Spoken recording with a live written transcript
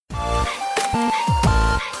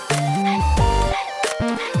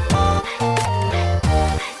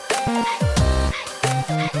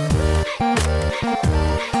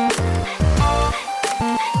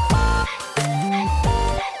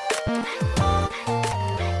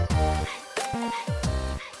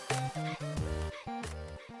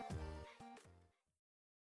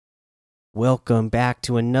welcome back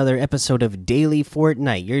to another episode of Daily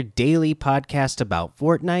Fortnite, your daily podcast about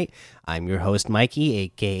Fortnite. I'm your host, Mikey,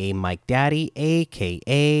 aka Mike Daddy,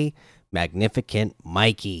 aka Magnificent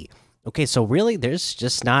Mikey. Okay, so really, there's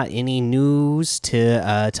just not any news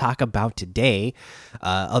to talk about today,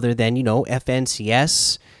 other than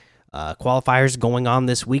FNCS qualifiers going on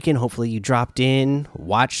this weekend. Hopefully, you dropped in,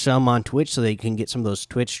 watch some on Twitch so that you can get some of those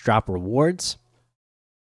Twitch drop rewards.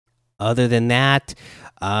 Other than that,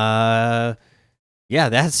 yeah,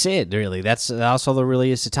 that's it. Really, that's all there really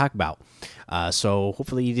is to talk about. So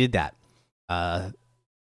hopefully you did that.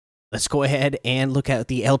 Let's go ahead and look at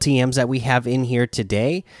the LTMs that we have in here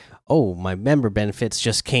today. Oh, my member benefits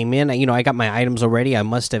just came in. I got my items already. I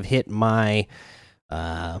must have hit my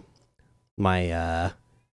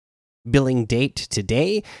billing date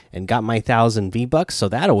today and got my 1,000 V-bucks. So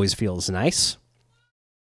that always feels nice.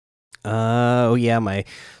 Oh yeah, my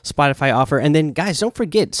Spotify offer. And then guys, don't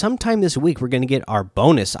forget, sometime this week we're gonna get our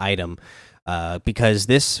bonus item. Because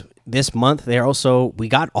this month we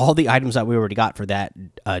got all the items that we already got for that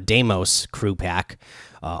Deimos crew pack,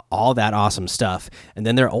 all that awesome stuff, and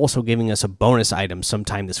then they're also giving us a bonus item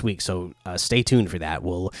sometime this week. So stay tuned for that.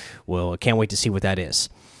 We'll can't wait to see what that is.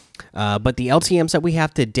 But the LTMs that we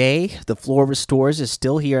have today, the Floor Restores is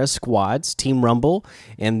still here as squads, Team Rumble,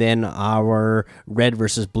 and then our red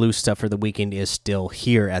versus blue stuff for the weekend is still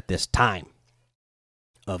here at this time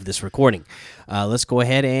of this recording. Let's go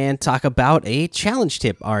ahead and talk about a challenge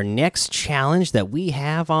tip. Our next challenge that we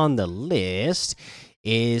have on the list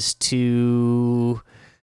is to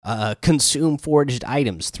consume foraged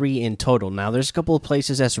items, 3 in total. Now there's a couple of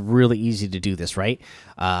places that's really easy to do this, right?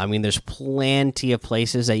 There's plenty of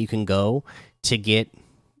places that you can go to get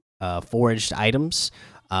foraged items,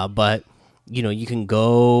 but you can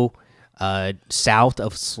go south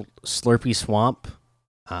of Slurpy Swamp,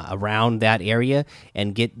 around that area,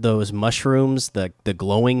 and get those mushrooms, the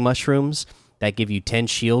glowing mushrooms that give you 10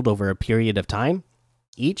 shield over a period of time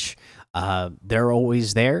each. They're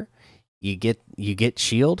always there. You get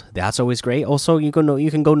shield. That's always great. Also, you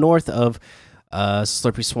can go north of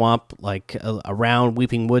Slurpy Swamp, like around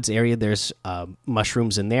Weeping Woods area. There's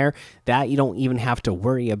mushrooms in there that you don't even have to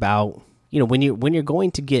worry about. When you're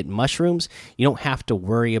going to get mushrooms, you don't have to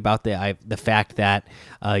worry about the fact that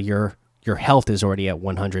your health is already at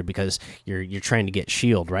 100 because you're trying to get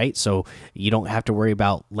shield, right? So you don't have to worry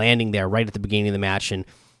about landing there right at the beginning of the match and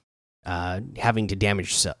having to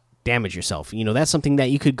damage yourself. That's something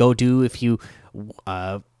that you could go do if you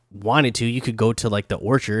wanted to. You could go to like the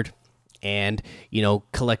orchard and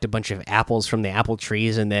collect a bunch of apples from the apple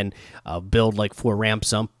trees, and then build like 4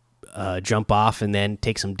 ramps up, jump off, and then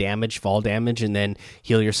take some damage, fall damage, and then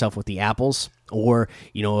heal yourself with the apples. Or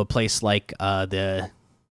a place like the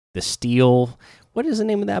Steel, what is the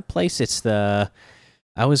name of that place? It's I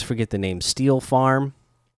always forget the name. Steel Farm.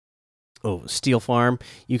 Oh, Steel Farm.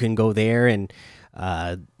 You can go there and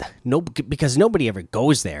because nobody ever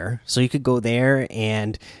goes there, so you could go there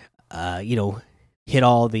and hit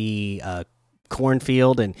all the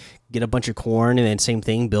cornfield and get a bunch of corn, and then same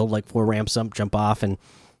thing, build like 4 ramps up, jump off, and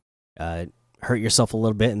hurt yourself a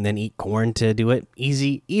little bit, and then eat corn to do it.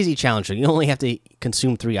 Easy challenge. You only have to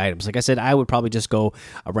consume 3 items. Like I said, I would probably just go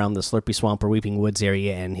around the Slurpy Swamp or Weeping Woods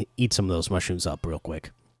area and eat some of those mushrooms up real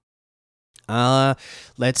quick.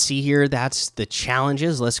 Let's see here. That's the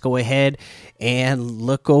challenges. Let's go ahead and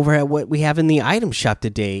look over at what we have in the item shop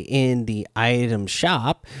today. In the item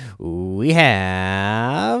shop, we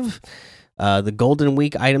have the Golden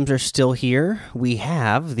Week items are still here. We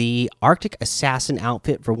have the Arctic Assassin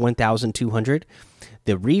outfit for 1,200.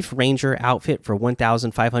 The Reef Ranger outfit for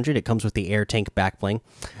 1,500. It comes with the air tank backbling.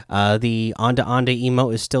 The Onda Onda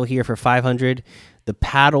emote is still here for 500. The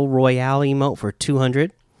Paddle Royale emote for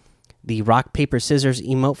 200. The Rock Paper Scissors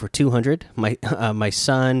emote for 200. My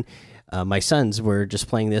sons were just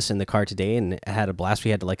playing this in the car today and had a blast. We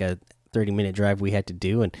had like a 30-minute drive we had to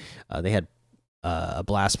do, and they had a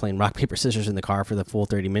blast playing Rock Paper Scissors in the car for the full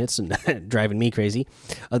 30 minutes and driving me crazy.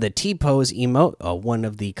 The T-Pose emote, one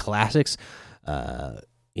of the classics.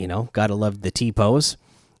 Gotta love the T-Pose.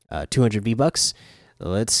 200 V-bucks.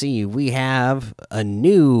 Let's see, we have a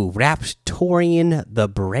new Raptorian the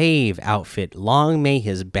Brave outfit. Long may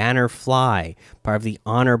his banner fly. Part of the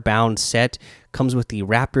Honor Bound set. Comes with the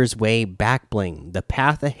Raptor's Way back bling. The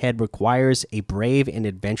path ahead requires a brave and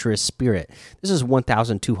adventurous spirit. This is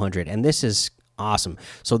 1,200, and this is awesome.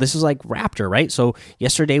 So this is like Raptor, right? So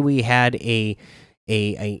yesterday we had a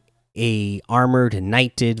armored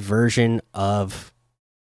knighted version of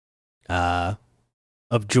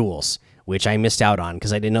of jewels, which I missed out on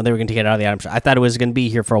because I didn't know they were going to get it out of the item shop. I thought it was going to be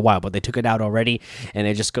here for a while, but they took it out already, and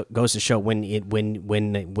it just goes to show when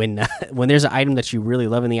when there's an item that you really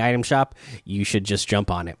love in the item shop, you should just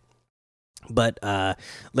jump on it. But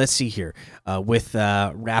let's see here with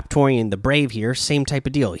Raptorian the Brave here, same type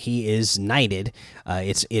of deal. He is knighted.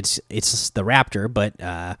 It's the Raptor,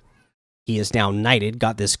 but he is now knighted.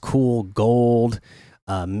 Got this cool gold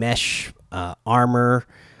mesh armor,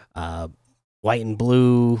 white and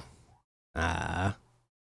blue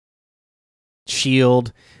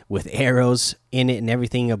shield with arrows in it and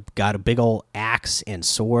everything. Got a big old axe and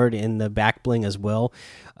sword in the back bling as well.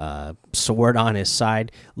 Sword on his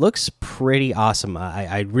side, looks pretty awesome.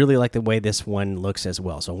 I really like the way this one looks as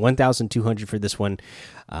well. So 1,200 for this one.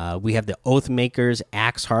 We have the Oathmaker's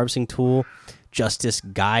axe harvesting tool, Justice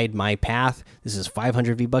Guide My Path. This is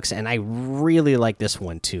 500 V-bucks, and I really like this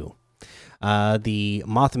one too. The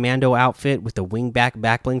Mothmando outfit with the wingback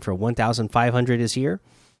backbling for 1,500 is here.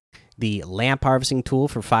 The lamp harvesting tool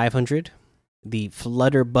for 500. The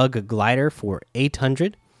Flutterbug glider for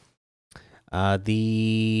 800.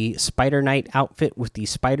 The Spider Knight outfit with the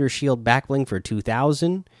Spider Shield backbling for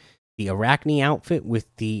 2,000. The Arachne outfit with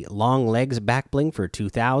the long legs backbling for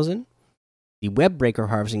 2,000. The Webbreaker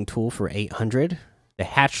harvesting tool for 800. The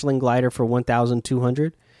Hatchling glider for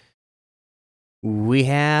 1,200. We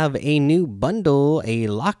have a new bundle, a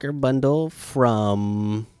locker bundle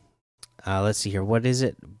from let's see here. What is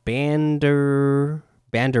it? Banderit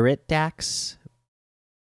Dax.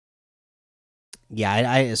 Yeah,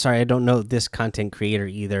 I sorry, I don't know this content creator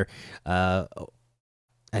either. I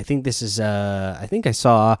think this is I think I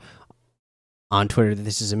saw on Twitter that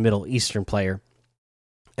this is a Middle Eastern player.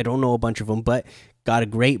 I don't know a bunch of them, but got a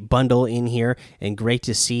great bundle in here, and great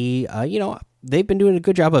to see. You know, they've been doing a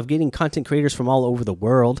good job of getting content creators from all over the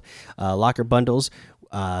world locker bundles.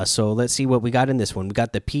 So let's see what we got in this one. We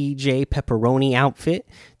got the PJ Pepperoni outfit,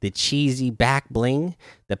 the cheesy back bling,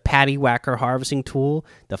 the Patty Whacker harvesting tool,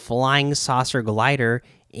 the flying saucer glider,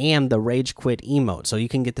 and the Rage Quit emote. So you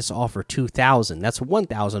can get this all for 2,000. That's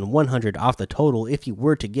 1,100 off the total if you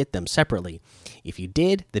were to get them separately. If you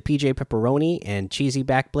did, the PJ Pepperoni and cheesy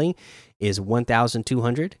back bling is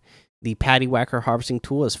 1,200. The Patty Whacker harvesting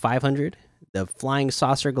tool is 500. The flying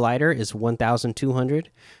saucer glider is 1,200.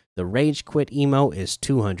 The Rage Quit emo is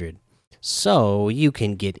 200. So you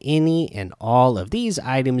can get any and all of these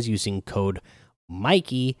items using code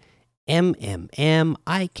Mikey,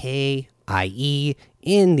 MMMIKIE,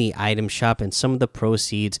 in the item shop, and some of the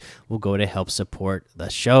proceeds will go to help support the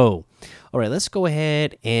show. All right, let's go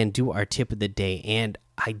ahead and do our tip of the day. And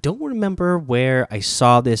I don't remember where I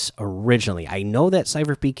saw this originally. I know that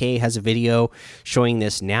CypherPK has a video showing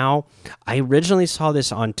this now. I originally saw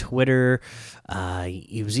this on Twitter.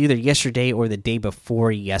 It was either yesterday or the day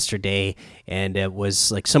before yesterday, and it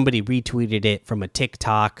was like somebody retweeted it from a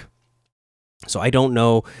TikTok. So I don't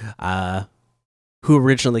know who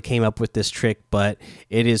originally came up with this trick, but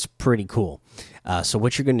it is pretty cool. So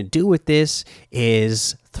what you're going to do with this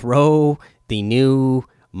is throw the new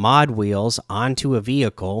mod wheels onto a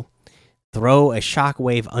vehicle, throw a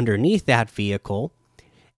shockwave underneath that vehicle,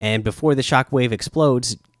 and before the shockwave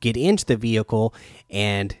explodes, get into the vehicle,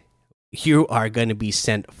 and you are going to be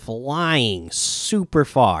sent flying super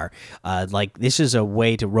far. Like, this is a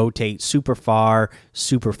way to rotate super far,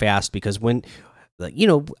 super fast, because when, you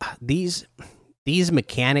know, these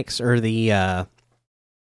mechanics, or the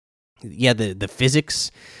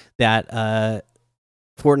physics that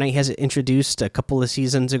Fortnite has introduced a couple of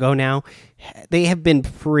seasons ago now, they have been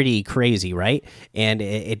pretty crazy, right? And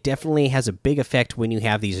it definitely has a big effect when you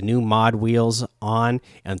have these new mod wheels on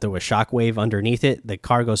and throw a shockwave underneath it. The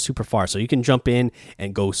car goes super far, so you can jump in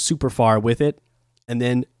and go super far with it. And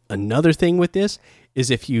then another thing with this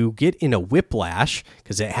is, if you get in a whiplash,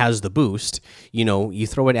 because it has the boost, you know, you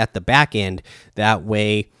throw it at the back end. That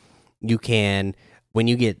way you can, when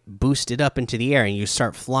you get boosted up into the air and you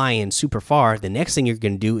start flying super far, the next thing you're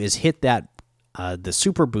going to do is hit that the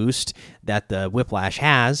super boost that the whiplash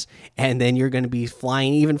has, and then you're going to be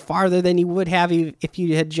flying even farther than you would have if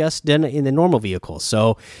you had just done it in the normal vehicle.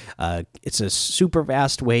 So it's a super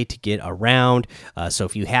fast way to get around. So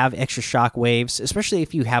if you have extra shockwaves, especially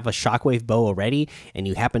if you have a shockwave bow already and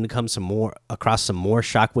you happen to come across some more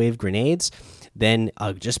shockwave grenades, then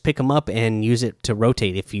just pick them up and use it to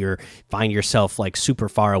rotate if you find yourself like super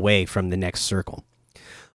far away from the next circle.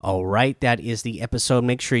 All right, that is the episode.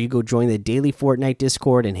 Make sure you go join the daily Fortnite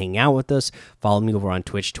Discord and hang out with us. Follow me over on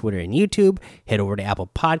Twitch, Twitter, and YouTube. Head over to Apple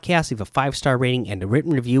Podcasts, leave a 5-star rating and a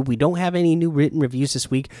written review. We don't have any new written reviews this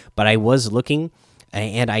week, but I was looking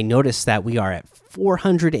and I noticed that we are at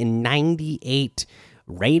 498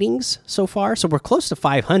 ratings so far. So we're close to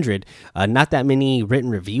 500. Not that many written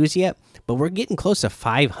reviews yet, but we're getting close to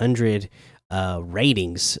 500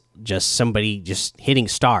 ratings. Just somebody just hitting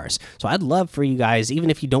stars. So I'd love for you guys, even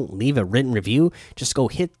if you don't leave a written review, just go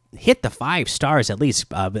hit the 5 stars at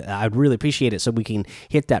least. I'd really appreciate it so we can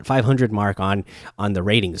hit that 500 mark on the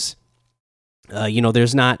ratings.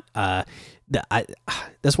 There's not.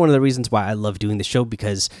 That's one of the reasons why I love doing the show,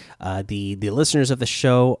 because the listeners of the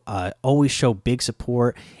show always show big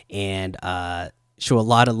support and show a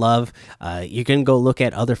lot of love. You can go look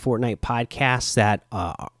at other Fortnite podcasts that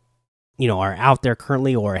are out there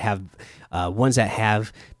currently, or have ones that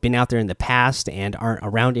have been out there in the past and aren't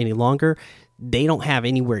around any longer. They don't have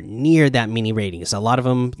anywhere near that many ratings. A lot of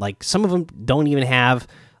them, like some of them, don't even have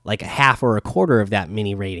like a half or a quarter of that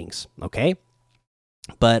many ratings. Okay.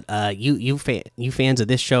 But you fans of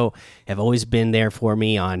this show have always been there for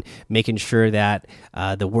me on making sure that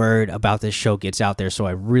the word about this show gets out there. So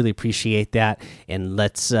I really appreciate that, and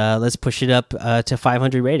let's push it up to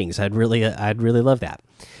 500 ratings. I'd really love that.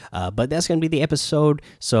 But that's gonna be the episode.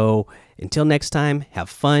 So until next time, have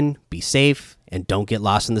fun, be safe, and don't get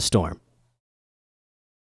lost in the storm.